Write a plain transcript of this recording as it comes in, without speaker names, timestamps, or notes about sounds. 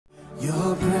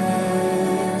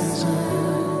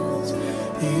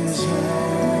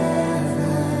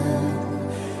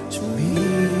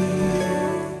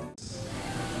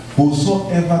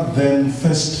Whosoever then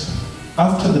first,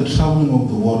 after the troubling of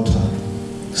the water,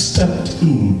 stepped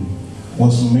in,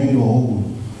 was made whole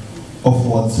of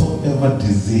whatsoever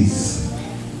disease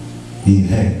he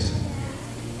had.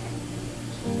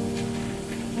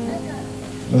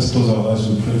 Let's close our eyes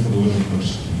to pray for the word of God.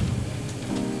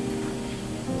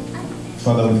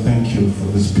 Father, we thank you for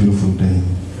this beautiful day.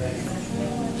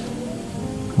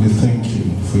 We thank you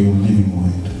for your living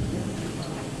word.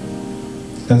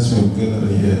 As we have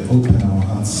gathered here, open our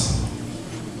hearts.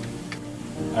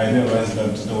 I realized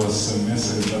that there was a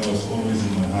message that was always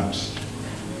in my heart,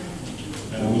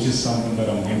 and which is something that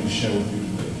I'm going to share with you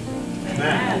today.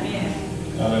 Amen.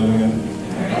 Hallelujah.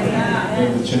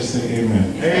 Let the church say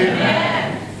amen.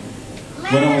 Amen.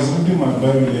 When I was reading my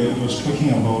Bible here, it was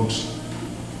talking about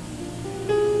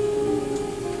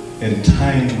a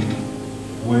time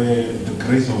where the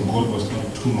grace of God was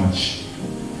not too much.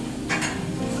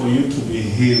 For you to be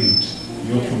healed,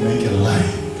 you have to make a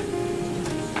lie.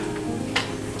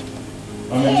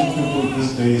 I mean, you people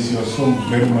these days, you are so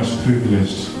very much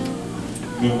privileged.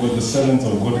 You've got the servants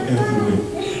of God everywhere.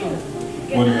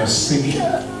 When you are sick,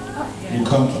 you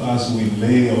come to us, we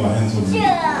lay our hands on you,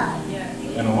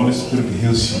 and the Holy Spirit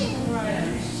heals you.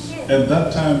 At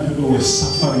that time, people were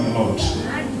suffering a lot.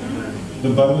 The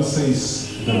Bible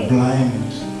says the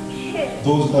blind,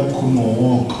 those that could not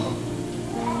walk,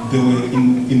 they were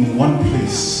in one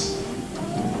place,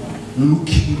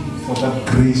 looking for that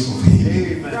grace of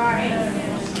healing.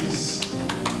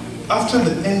 After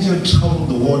the angel troubled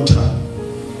the water,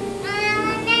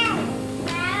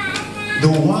 the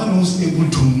one who's able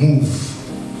to move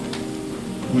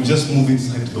will just move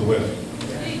inside the well.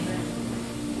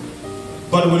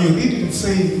 But when you read it, it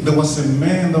says there was a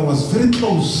man that was very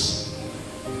close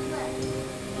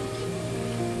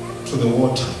to the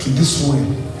water, to this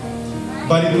well.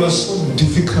 But it was so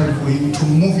difficult for him to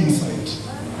move inside.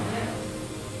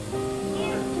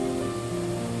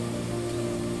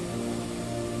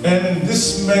 And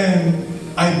this man,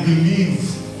 I believe,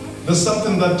 there's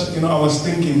something that, I was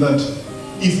thinking that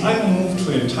if I move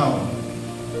to a town,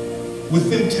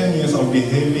 within 10 years I'll be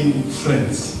having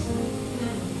friends.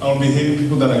 I'll be having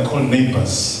people that I call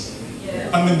neighbors.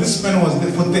 I mean, this man was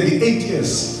there for 38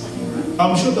 years.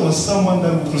 I'm sure there was someone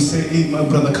that could say, hey, my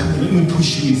brother, come here, let me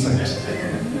push you inside.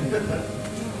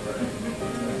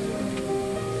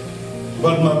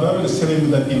 But my Bible is telling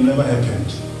me that it never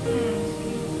happened.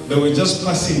 They were just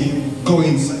passing him, go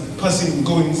inside, passing him,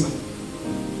 go inside.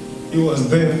 He was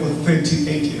there for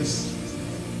 38 years.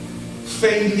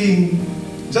 Failing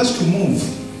just to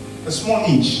move a small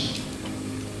inch.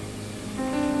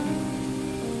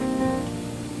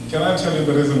 Can I tell you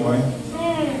the reason why?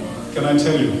 Can I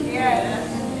tell you? Yes.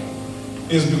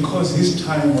 It's because his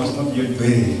time was not yet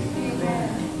there.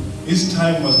 His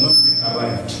time was not yet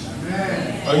arrived.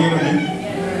 Are you hearing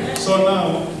me? So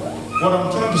now, what I'm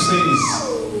trying to say is,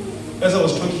 as I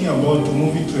was talking about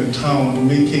moving to a town,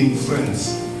 making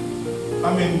friends,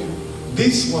 I mean,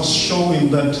 this was showing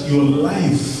that your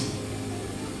life,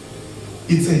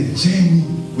 it's a journey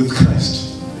with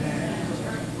Christ.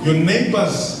 Your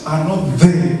neighbors are not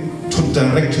there to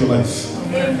direct your life.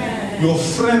 Amen. Your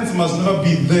friends must never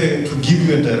be there to give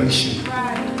you a direction.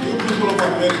 Right. You people of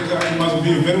America, you must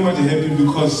be very much happy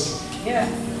because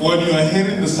when you are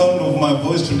hearing the sound of my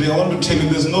voice today, I want to tell you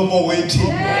there's no more waiting. There's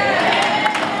no more waiting.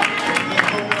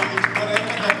 Whatever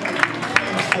that you're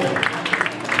praying for,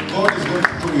 God is going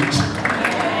to do it.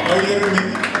 Are you hearing me?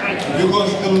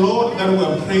 Because the Lord that we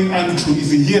are praying unto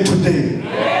is here today.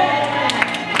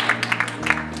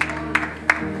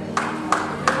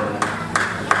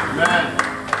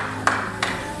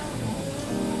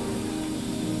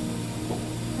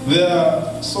 There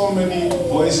are so many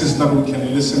voices that we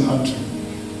can listen unto.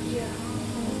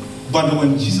 But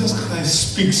when Jesus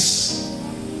Christ speaks,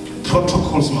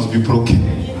 protocols must be broken.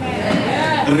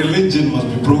 Religion must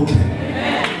be broken.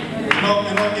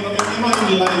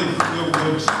 In life,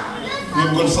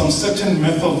 we've got some certain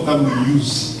methods that we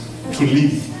use to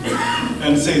live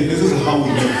and say, this is how we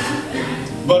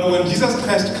live. But when Jesus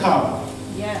Christ comes,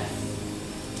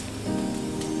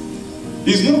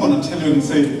 He's not going to tell you and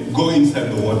say, go inside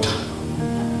the water.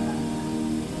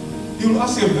 He will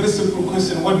ask you a very simple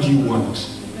question, what do you want?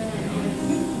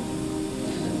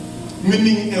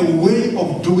 Meaning a way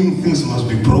of doing things must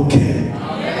be broken.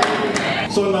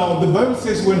 So now the Bible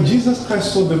says when Jesus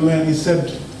Christ saw the man, he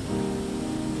said,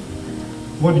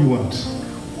 what do you want?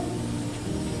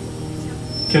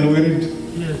 Can we read?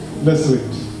 Yes. Let's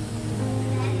read.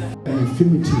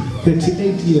 Infirmity,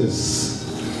 38 years.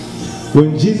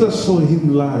 When Jesus saw him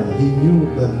lie, he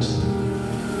knew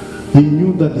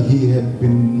that he had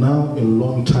been now a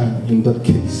long time in that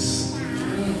case.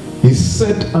 He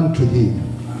said unto him,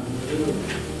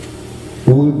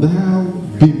 Wilt thou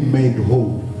be made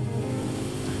whole?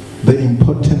 The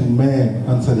important man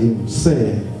answered him,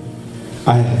 saying,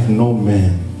 I have no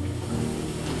man.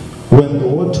 When the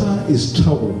water is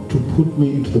troubled, to put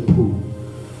me into the pool,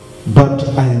 but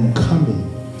I am coming,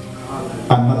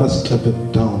 another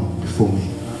steppeth down before me.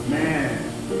 Amen.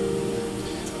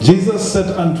 Jesus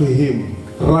said unto him,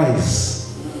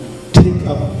 Rise, take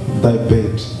up thy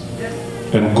bed,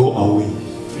 and go away.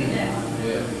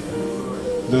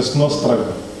 There's no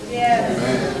struggle.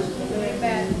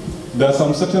 There are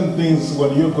some certain things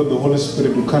when you've got the Holy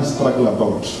Spirit you can't struggle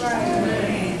about.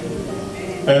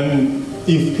 And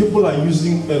if people are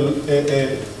using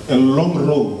a long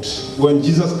road, when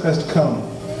Jesus Christ comes,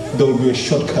 there will be a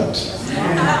shortcut.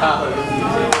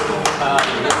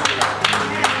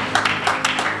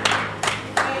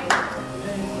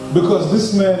 Because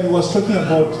this man, he was talking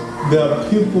about, there are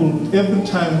people, every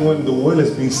time when the well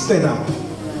is being stirred up,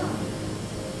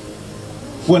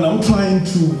 when I'm trying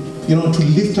to, to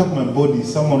lift up my body,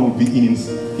 someone will be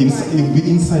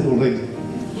inside already.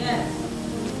 Yes.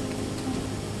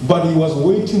 But he was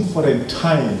waiting for a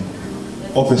time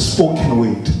of a spoken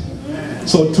word.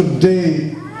 So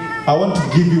today, I want to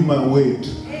give you my word.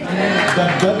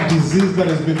 That disease that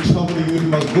has been troubling you, it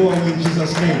must go away in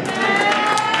Jesus' name.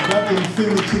 That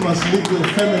infirmity must leave your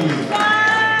family.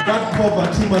 That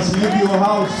poverty must leave your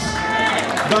house.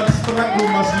 That struggle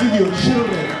must leave your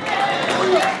children.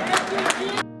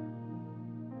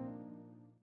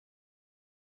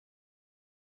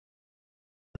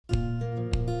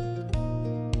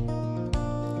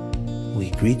 We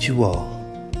greet you all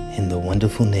in the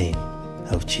wonderful name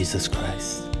of Jesus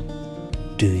Christ.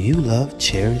 Do you love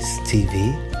Charis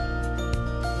TV?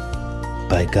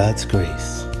 By God's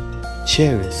grace,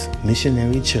 Charis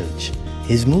Missionary Church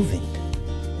is moving.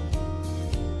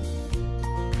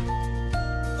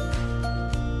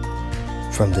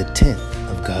 From the tent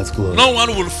of God's glory. No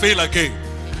one will fail again.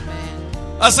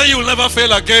 I say you will never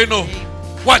fail again. No.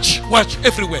 Watch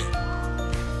everywhere.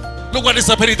 Look what is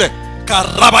happening there.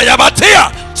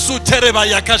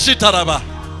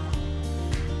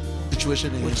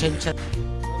 Situation is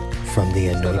from the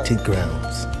anointed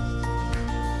grounds.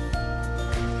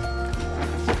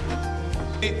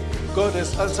 God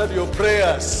has answered your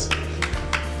prayers.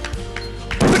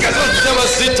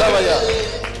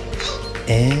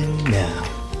 And now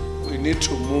we need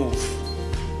to move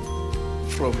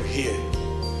from here.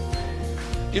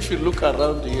 If you look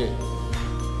around here,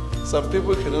 some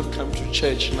people cannot come to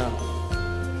church now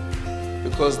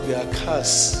because their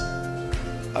cars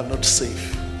are not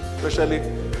safe. Especially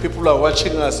people are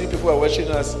watching us. If people are watching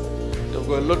us, they've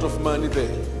got a lot of money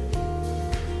there.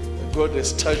 And God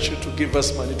has touched you to give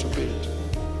us money to build.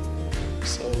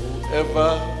 So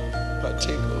whoever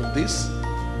partake of this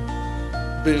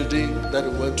building that we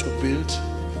want to build,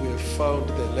 we have found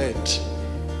the land.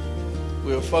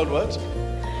 We have found what?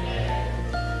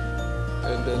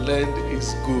 And the land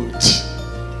is good.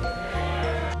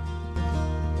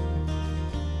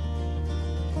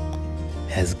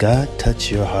 Has God touched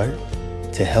your heart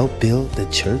to help build the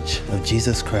Church of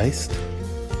Jesus Christ?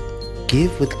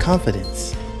 Give with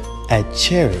confidence at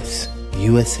Charis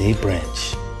USA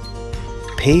branch.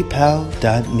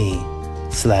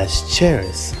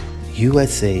 PayPal.me/Charis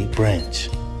USA branch.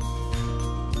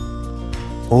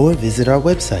 Or visit our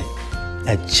website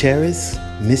at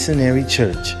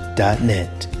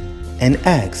charismissionarychurch.net and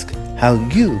ask how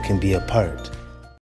you can be a part